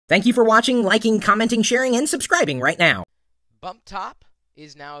Thank you for watching, liking, commenting, sharing, and subscribing right now. BumpTop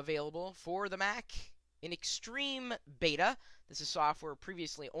is now available for the Mac in extreme beta. This is software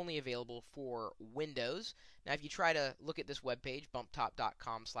previously only available for Windows. Now, if you try to look at this webpage,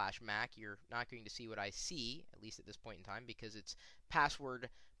 bumptop.com/Mac, you're not going to see what I see, at least at this point in time, because it's password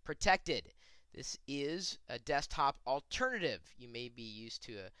protected. This is a desktop alternative. You may be used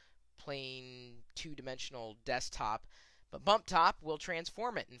to a plain two-dimensional desktop, but BumpTop will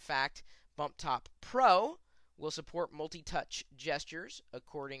transform it. In fact, BumpTop Pro will support multi-touch gestures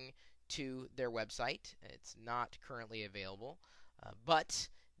according to their website. It's not currently available, but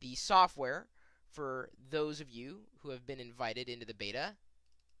the software for those of you who have been invited into the beta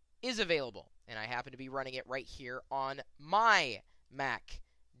is available, and I happen to be running it right here on my Mac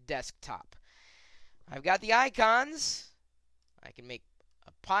desktop. I've got the icons. I can make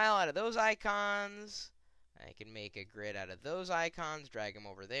a pile out of those icons. I can make a grid out of those icons, drag them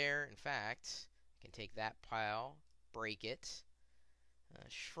over there. In fact, I can take that pile, break it,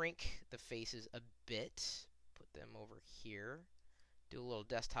 shrink the faces a bit, put them over here, do a little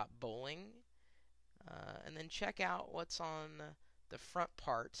desktop bowling, and then check out what's on the front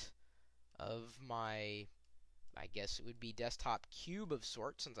part of my, I guess it would be desktop cube of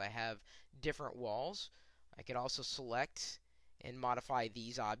sorts, since I have different walls. I could also select and modify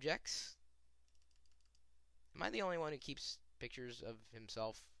these objects. Am I the only one who keeps pictures of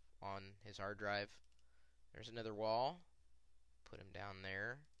himself on his hard drive? There's another wall. Put him down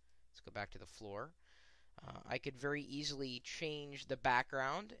there. Let's go back to the floor. I could very easily change the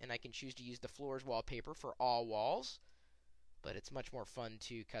background, and I can choose to use the floor's wallpaper for all walls. But it's much more fun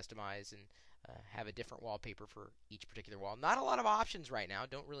to customize and have a different wallpaper for each particular wall. Not a lot of options right now.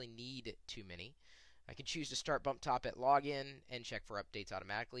 Don't really need too many. I can choose to start BumpTop at login and check for updates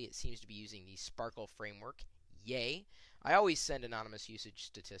automatically. It seems to be using the Sparkle framework. Yay. I always send anonymous usage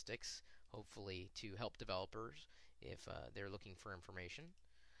statistics, hopefully to help developers if they're looking for information.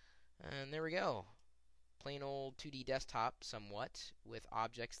 And there we go. Plain old 2D desktop somewhat, with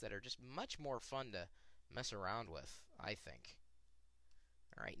objects that are just much more fun to mess around with, I think.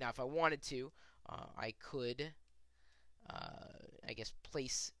 Alright, now if I wanted to, I could, I guess,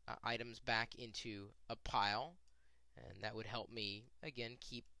 place items back into a pile, and that would help me, again,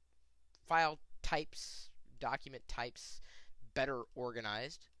 keep file types, document types better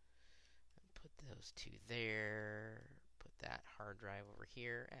organized. Put those two there, put that hard drive over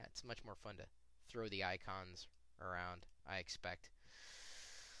here. It's much more fun to throw the icons around, I expect.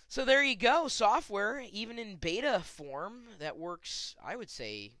 So there you go, software, even in beta form, that works, I would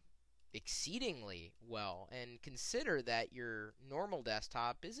say, exceedingly well. And consider that your normal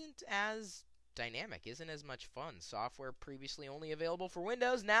desktop isn't as dynamic, isn't as much fun. Software previously only available for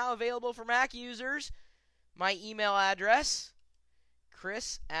Windows, now available for Mac users. My email address,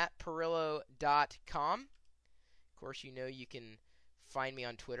 chris@pirillo.com. Of course, you know you can find me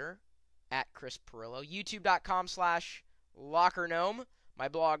on Twitter, @ChrisPirillo. YouTube.com/LockerGnome. My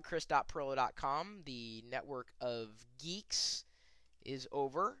blog, chris.pirillo.com. The network of geeks is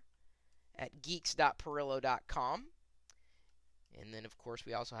over at geeks.pirillo.com. And then, of course,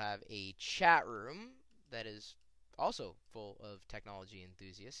 we also have a chat room that is also full of technology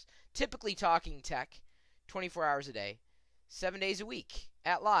enthusiasts, typically talking tech 24 hours a day, 7 days a week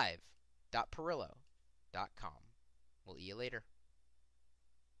at live.pirillo.com. We'll see you later.